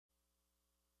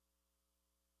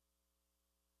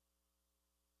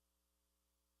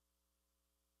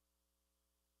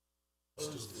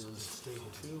Is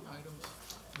 2 items?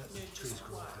 Just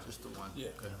the one? Yeah.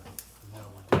 Okay. No,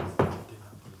 we did not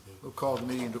put a big. We'll call the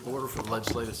meeting to order for the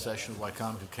legislative session of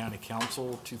Wicomico County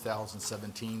Council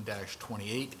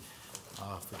 2017-28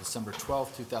 for December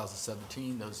 12th,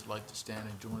 2017. Those who'd like to stand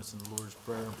and join us in the Lord's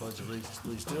Prayer and Pledge of Allegiance,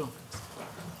 please do.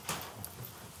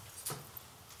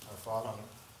 Our Father,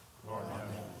 who art in heaven,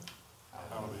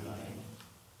 hallowed be thy name.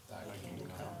 Thy kingdom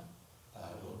come, thy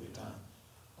will be done,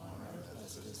 on earth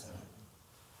as it is in heaven.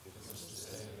 Give us this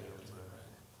day our daily bread,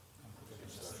 and forgive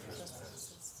us our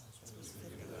trespasses, as we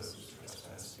forgive those who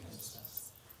trespass against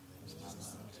us. Lead us not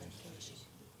into temptation,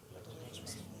 but deliver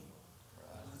us from evil. For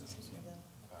thine is the kingdom,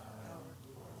 power, and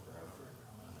glory forever.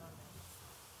 Amen.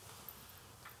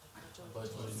 I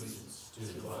pledge allegiance to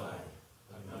the flag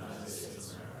of the United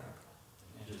States of America,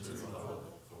 and to the republic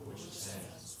for which it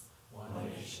stands, one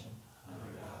nation,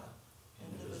 under God,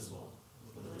 indivisible,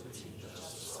 with liberty and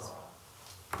justice for all.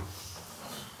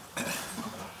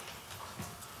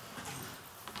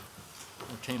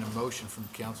 Entertain a motion from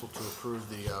council to approve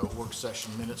the work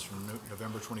session minutes from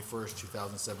November 21st,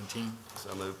 2017.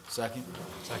 So moved. Second?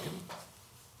 Second.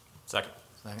 Second.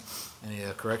 Any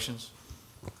corrections?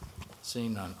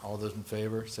 Seeing none. All those in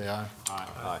favor, say aye. Aye.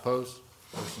 Aye. Opposed?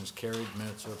 Motion is carried.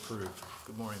 Minutes are approved.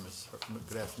 Good morning,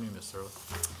 good afternoon, Ms. Hurley.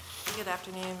 Good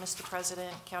afternoon, Mr.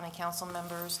 President, County Council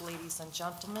members, ladies and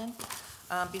gentlemen.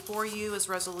 Before you is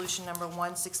resolution number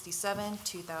 167,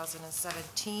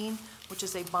 2017, which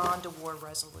is a bond award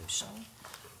resolution.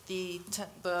 The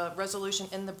resolution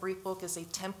in the brief book is a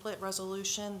template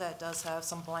resolution that does have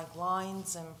some blank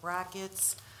lines and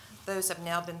brackets. Those have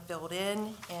now been filled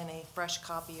in, and a fresh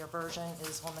copy or version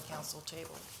is on the council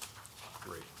table.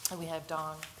 Great. And we have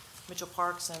Don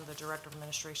Mitchell-Parks and the Director of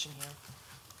Administration here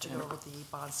to go over the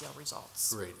bond sale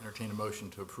results. Great. Entertain a motion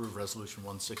to approve resolution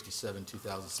 167,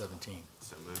 2017.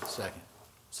 So moved. Second.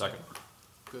 Second.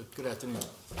 Good afternoon.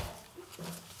 Why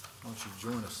don't you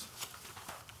join us?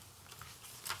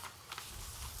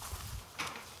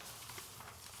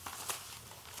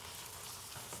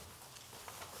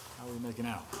 How are we making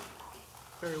out?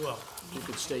 Very well. If you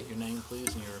could state your name,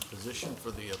 please, and your position for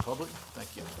the public.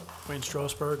 Thank you. Wayne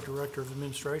Strasburg, Director of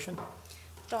Administration.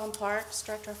 Dawn Parks,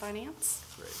 Director of Finance.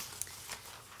 Great.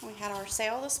 We had our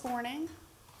sale this morning.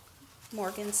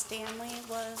 Morgan Stanley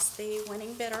was the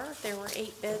winning bidder. There were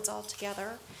 8 bids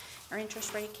altogether. Our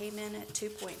interest rate came in at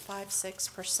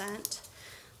 2.56%.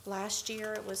 Last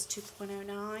year it was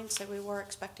 2.09, so we were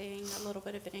expecting a little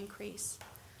bit of an increase,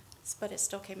 but it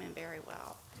still came in very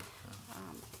well.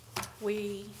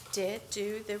 We did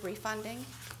do the refunding,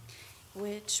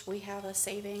 which we have a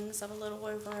savings of a little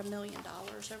over $1 million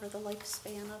over the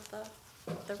lifespan of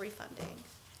the refunding.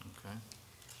 Okay.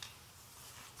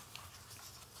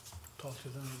 Talk to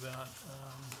them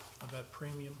about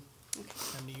premium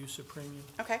and the use of premium.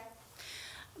 Okay.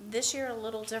 This year a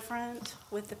little different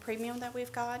with the premium that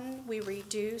we've gotten. We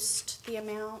reduced the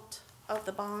amount of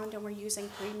the bond and we're using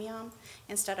premium.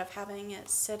 Instead of having it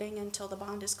sitting until the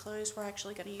bond is closed, we're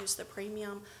actually going to use the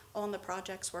premium on the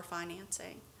projects we're financing.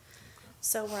 Okay.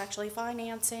 So we're actually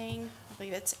financing, I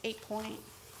believe it's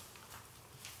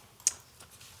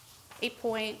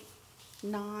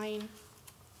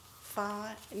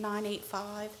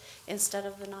 8.985 instead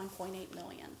of the 9.8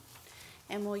 million.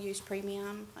 And we'll use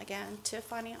premium again to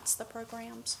finance the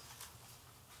programs.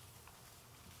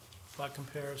 By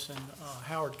comparison,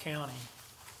 Howard County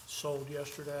sold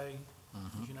yesterday.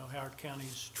 As you know, Howard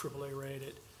County's AAA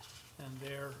rated, and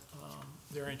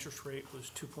their interest rate was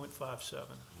 2.57.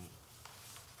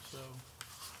 So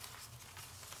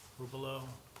we're below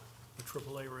the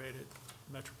AAA rated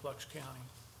Metroplex County.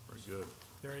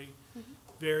 Very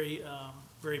good.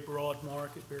 Very broad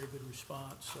market, very good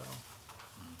response. So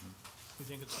we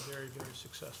think it's a very, very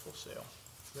successful sale.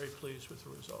 Very pleased with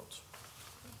the results.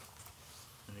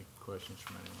 Any questions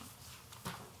from anyone?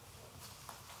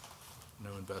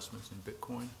 No investments in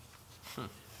Bitcoin?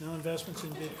 No investments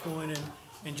in Bitcoin,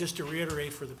 and just to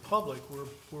reiterate for the public,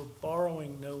 we're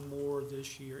borrowing no more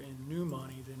this year in new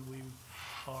money than we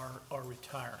are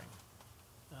retiring.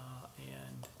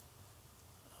 And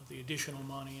the additional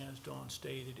money, as Dawn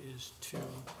stated, is to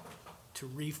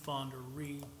refund or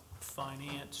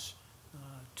refinance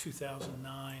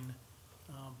 2009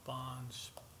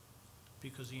 bonds,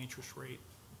 because the interest rate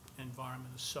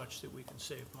environment is such that we can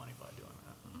save money by doing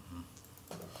that.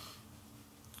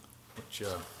 Which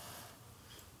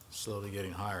slowly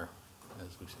getting higher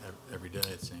as we every day,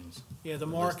 it seems. Yeah, the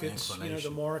market's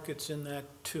the market's in that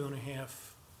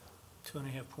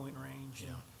 2.5 point range.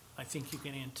 Yeah. I think you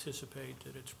can anticipate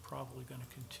that it's probably going to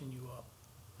continue up.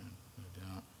 No, no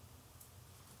doubt.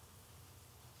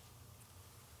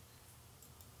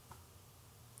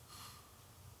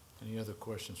 Any other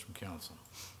questions from council?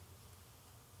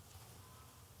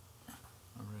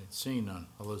 All right, seeing none.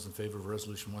 All those in favor of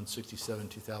Resolution 167,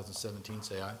 2017,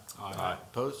 say aye. Aye.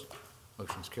 Opposed?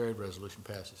 Motion is carried. Resolution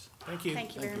passes. Thank you.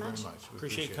 Thank you very much. We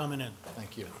Appreciate it. coming in.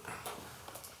 Thank you.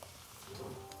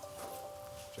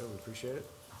 Joe, we appreciate it.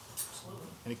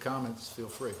 Any comments, feel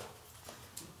free.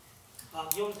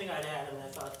 The only thing I'd add, I mean, I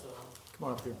thought, Come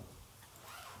on up here.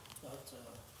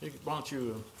 Why don't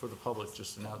you, for the public,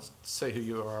 just announce, say who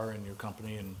you are and your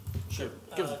company, and Sure.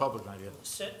 give the public an idea.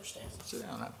 sit or stand? Sit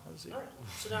down, have a seat. All right,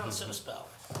 sit down and sit a spell.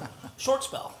 Short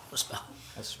spell, a spell.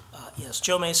 That's, Yes,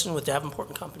 Joe Mason with Davenport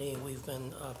and Company. We've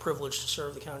been privileged to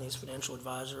serve the county's financial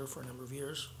advisor for a number of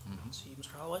years. See you,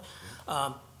 Mr. Holloway.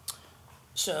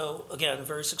 So, again, a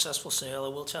very successful sale. I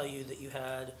will tell you that you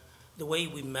had, the way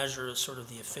we measure sort of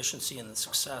the efficiency and the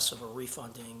success of a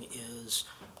refunding is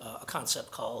a concept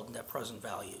called net present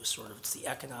value. Sort of, it's the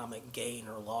economic gain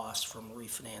or loss from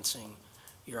refinancing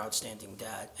your outstanding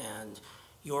debt. And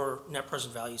your net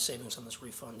present value savings on this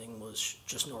refunding was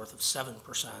just north of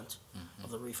 7% of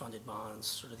the refunded bonds,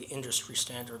 sort of the industry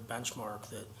standard benchmark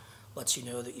that lets you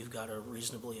know that you've got a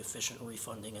reasonably efficient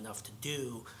refunding. Enough to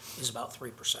do is about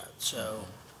 3%. So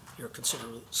you're considered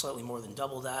slightly more than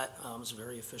double that. It's a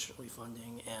very efficient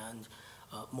refunding. And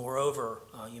moreover,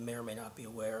 you may or may not be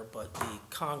aware, but the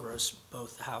Congress,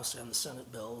 both the House and the Senate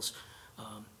bills,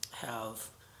 have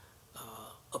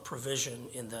a provision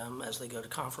in them as they go to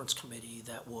conference committee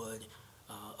that would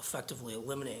effectively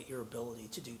eliminate your ability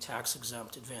to do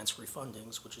tax-exempt advance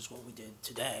refundings, which is what we did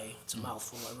today. It's a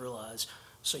mouthful, I realize.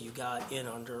 So you got in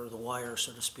under the wire,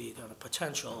 so to speak, on a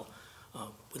potential.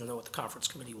 We don't know what the conference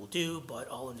committee will do, but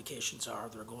all indications are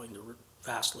they're going to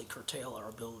vastly curtail our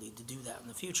ability to do that in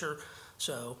the future.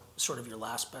 So sort of your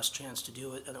last best chance to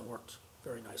do it, and it worked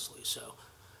very nicely. So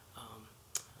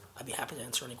I'd be happy to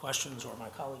answer any questions, or my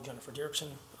colleague Jennifer Dirksen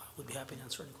would be happy to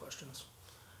answer any questions.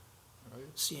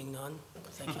 Seeing none,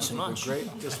 thank you so much. great.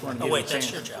 Just wanted to Oh, give wait, you a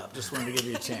that's chance. your job. Just wanted to give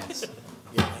you a chance.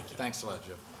 Yeah, thanks a lot,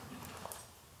 Joe.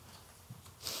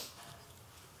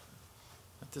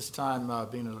 At this time,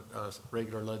 being a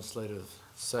regular legislative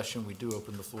session, we do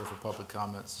open the floor for public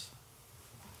comments.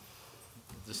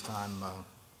 At this time,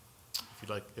 if you'd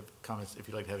like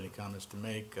to have any comments to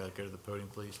make, go to the podium,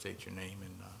 please. State your name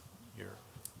and your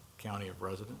county of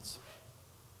residence.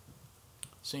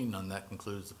 Seeing none, that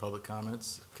concludes the public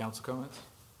comments. Council comments?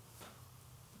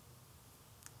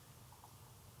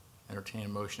 Entertain a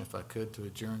motion, if I could, to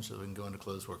adjourn so that we can go into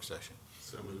closed work session.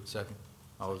 So moved. Second.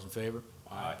 All those in favor?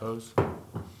 Aye. Opposed?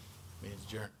 Meeting's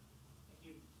adjourned.